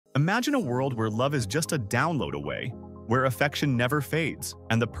Imagine a world where love is just a download away, where affection never fades,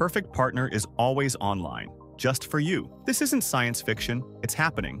 and the perfect partner is always online, just for you. This isn't science fiction, it's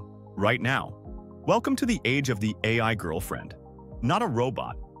happening, right now. Welcome to the age of the AI girlfriend. Not a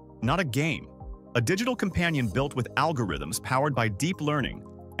robot, not a game. A digital companion built with algorithms powered by deep learning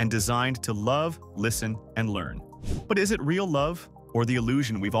and designed to love, listen, and learn. But is it real love, or the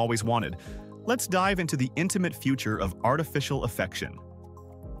illusion we've always wanted? Let's dive into the intimate future of artificial affection.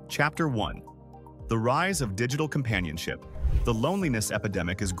 Chapter 1. The rise of digital companionship. The loneliness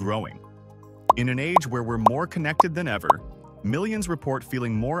epidemic is growing. In an age where we're more connected than ever, millions report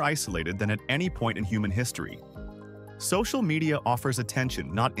feeling more isolated than at any point in human history. Social media offers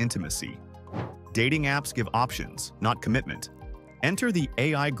attention, not intimacy. Dating apps give options, not commitment. Enter the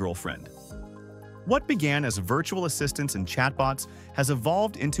AI girlfriend. What began as virtual assistants and chatbots has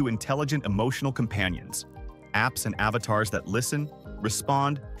evolved into intelligent emotional companions. Apps and avatars that listen,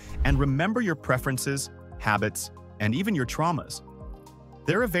 respond, and remember your preferences, habits, and even your traumas.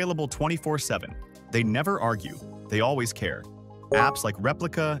 They're available 24/7. They never argue. They always care. Apps like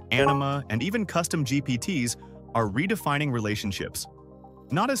Replica, Anima, and even custom GPTs are redefining relationships.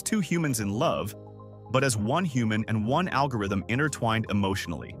 Not as two humans in love, but as one human and one algorithm intertwined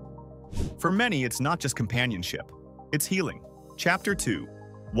emotionally. For many, it's not just companionship. It's healing. Chapter 2.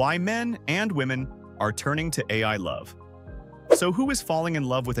 Why men and women are turning to AI love. So who is falling in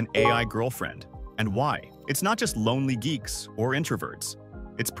love with an AI girlfriend, and why? It's not just lonely geeks or introverts.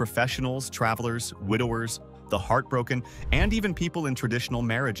 It's professionals, travelers, widowers, the heartbroken, and even people in traditional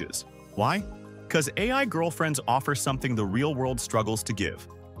marriages. Why? Because AI girlfriends offer something the real world struggles to give.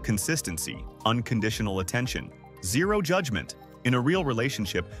 Consistency, unconditional attention, zero judgment. In a real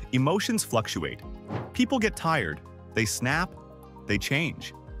relationship, emotions fluctuate. People get tired, they snap, they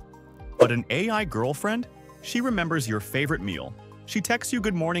change. But an AI girlfriend? She remembers your favorite meal. She texts you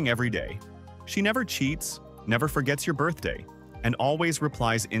good morning every day. She never cheats, never forgets your birthday, and always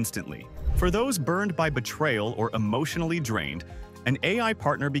replies instantly. For those burned by betrayal or emotionally drained, an AI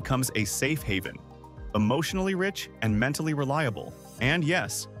partner becomes a safe haven, emotionally rich and mentally reliable. And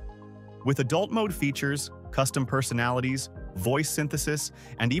yes, with adult mode features, custom personalities, voice synthesis,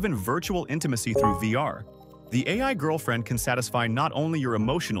 and even virtual intimacy through VR, the AI girlfriend can satisfy not only your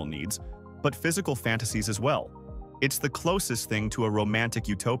emotional needs, but physical fantasies as well. It's the closest thing to a romantic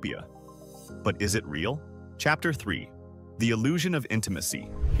utopia. But is it real? Chapter 3. The illusion of intimacy.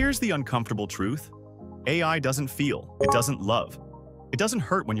 Here's the uncomfortable truth. AI doesn't feel, it doesn't love. It doesn't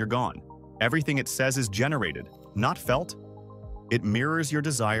hurt when you're gone. Everything it says is generated, not felt. It mirrors your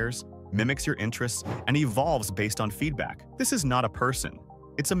desires, mimics your interests, and evolves based on feedback. This is not a person.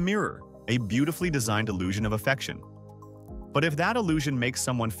 It's a mirror, a beautifully designed illusion of affection. But if that illusion makes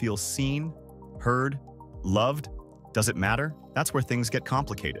someone feel seen, heard, loved, does it matter? That's where things get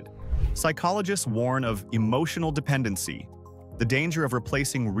complicated. Psychologists warn of emotional dependency, the danger of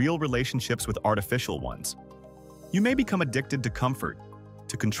replacing real relationships with artificial ones. You may become addicted to comfort,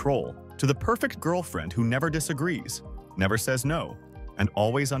 to control, to the perfect girlfriend who never disagrees, never says no, and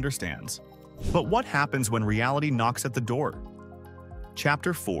always understands. But what happens when reality knocks at the door?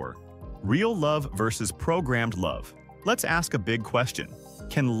 Chapter 4. Real love versus programmed love. Let's ask a big question.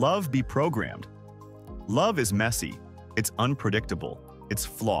 Can love be programmed? Love is messy, it's unpredictable, it's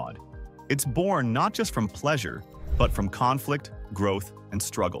flawed. It's born not just from pleasure, but from conflict, growth, and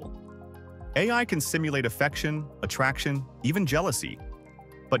struggle. AI can simulate affection, attraction, even jealousy.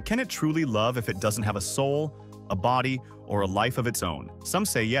 But can it truly love if it doesn't have a soul, a body, or a life of its own? Some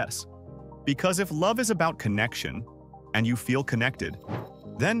say yes. Because if love is about connection, and you feel connected,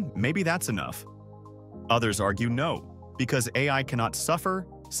 then maybe that's enough. Others argue no, because AI cannot suffer,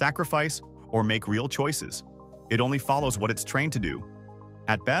 sacrifice, or make real choices. It only follows what it's trained to do.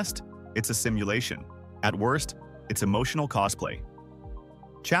 At best, it's a simulation. At worst, it's emotional cosplay.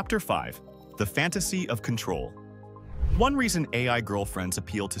 Chapter 5. The fantasy of control. One reason AI girlfriends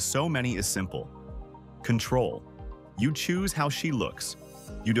appeal to so many is simple. Control. You choose how she looks.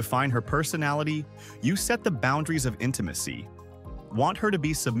 You define her personality. You set the boundaries of intimacy. Want her to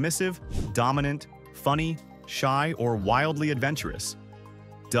be submissive, dominant, funny, shy, or wildly adventurous?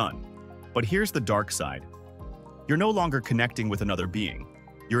 Done. But here's the dark side. You're no longer connecting with another being.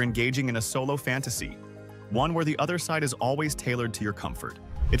 You're engaging in a solo fantasy, one where the other side is always tailored to your comfort.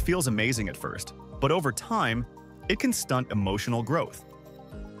 It feels amazing at first, but over time, it can stunt emotional growth.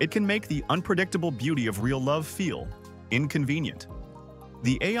 It can make the unpredictable beauty of real love feel inconvenient.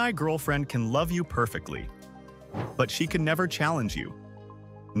 The AI girlfriend can love you perfectly, but she can never challenge you,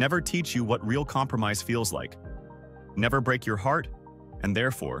 never teach you what real compromise feels like, never break your heart, and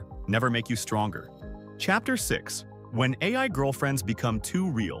therefore, never make you stronger. Chapter 6. When AI girlfriends become too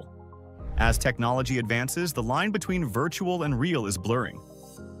real. As technology advances, the line between virtual and real is blurring.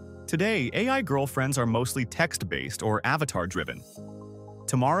 Today, AI girlfriends are mostly text-based or avatar-driven.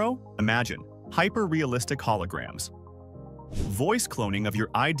 Tomorrow, imagine hyper-realistic holograms, voice cloning of your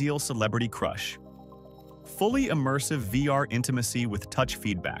ideal celebrity crush, fully immersive VR intimacy with touch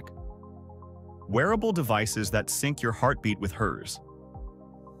feedback, wearable devices that sync your heartbeat with hers,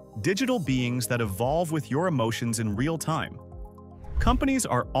 digital beings that evolve with your emotions in real time. Companies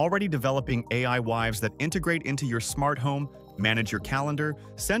are already developing AI wives that integrate into your smart home, manage your calendar,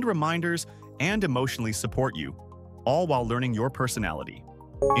 send reminders, and emotionally support you, all while learning your personality.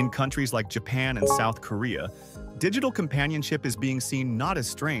 In countries like Japan and South Korea, digital companionship is being seen not as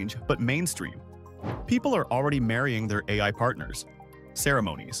strange, but mainstream. People are already marrying their AI partners.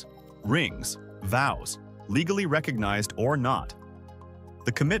 Ceremonies, rings, vows, legally recognized or not.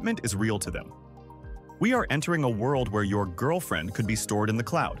 The commitment is real to them. We are entering a world where your girlfriend could be stored in the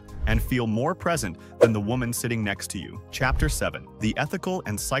cloud and feel more present than the woman sitting next to you. Chapter 7. The ethical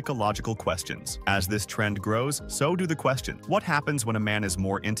and psychological questions. As this trend grows, so do the questions. What happens when a man is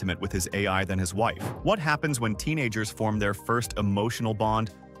more intimate with his AI than his wife? What happens when teenagers form their first emotional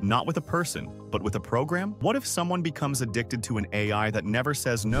bond, not with a person, but with a program? What if someone becomes addicted to an AI that never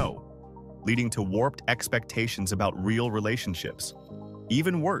says no, leading to warped expectations about real relationships?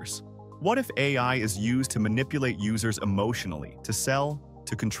 Even worse, what if AI is used to manipulate users emotionally, to sell,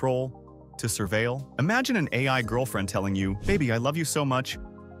 to control, to surveil? Imagine an AI girlfriend telling you, "Baby, I love you so much.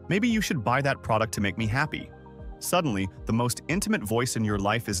 Maybe you should buy that product to make me happy." Suddenly, the most intimate voice in your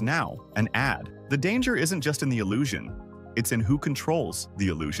life is now an ad. The danger isn't just in the illusion, it's in who controls the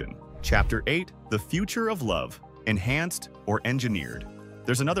illusion. Chapter 8. The future of love. Enhanced or engineered.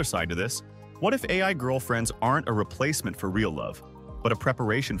 There's another side to this. What if AI girlfriends aren't a replacement for real love, but a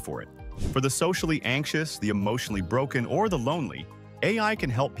preparation for it? For the socially anxious, the emotionally broken, or the lonely, AI can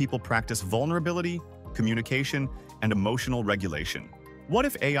help people practice vulnerability, communication, and emotional regulation. What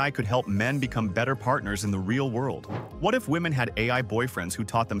if AI could help men become better partners in the real world? What if women had AI boyfriends who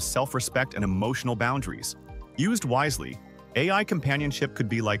taught them self-respect and emotional boundaries? Used wisely, AI companionship could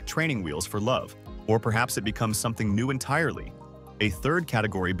be like training wheels for love, or perhaps it becomes something new entirely, a third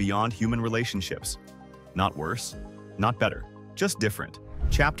category beyond human relationships. Not worse, not better, just different.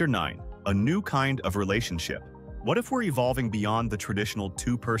 Chapter 9. A new kind of relationship. What if we're evolving beyond the traditional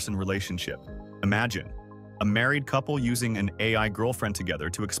two-person relationship? Imagine a married couple using an AI girlfriend together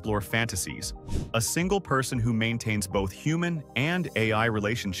to explore fantasies, a single person who maintains both human and AI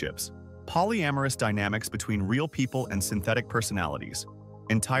relationships, polyamorous dynamics between real people and synthetic personalities,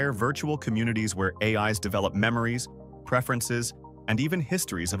 entire virtual communities where AIs develop memories, preferences, and even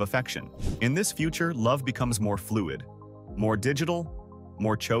histories of affection. In this future, love becomes more fluid, more digital,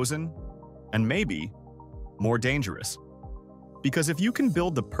 more chosen, and maybe more dangerous. Because if you can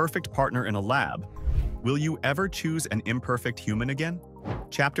build the perfect partner in a lab, will you ever choose an imperfect human again?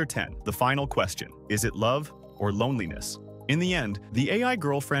 Chapter 10. The final question. Is it love or loneliness? In the end, the AI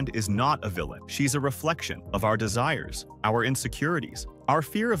girlfriend is not a villain. She's a reflection of our desires, our insecurities, our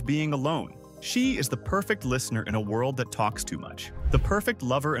fear of being alone. She is the perfect listener in a world that talks too much, the perfect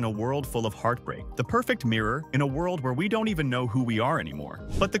lover in a world full of heartbreak, the perfect mirror in a world where we don't even know who we are anymore.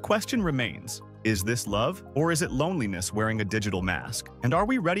 But the question remains, is this love, or is it loneliness wearing a digital mask? And are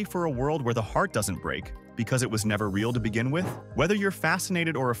we ready for a world where the heart doesn't break because it was never real to begin with? Whether you're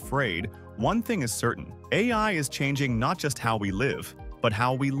fascinated or afraid, one thing is certain. AI is changing not just how we live, but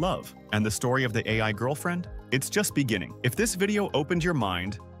how we love. And the story of the AI girlfriend? It's just beginning. If this video opened your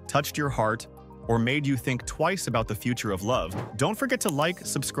mind, touched your heart, or made you think twice about the future of love, don't forget to like,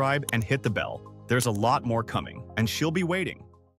 subscribe, and hit the bell. There's a lot more coming, and she'll be waiting.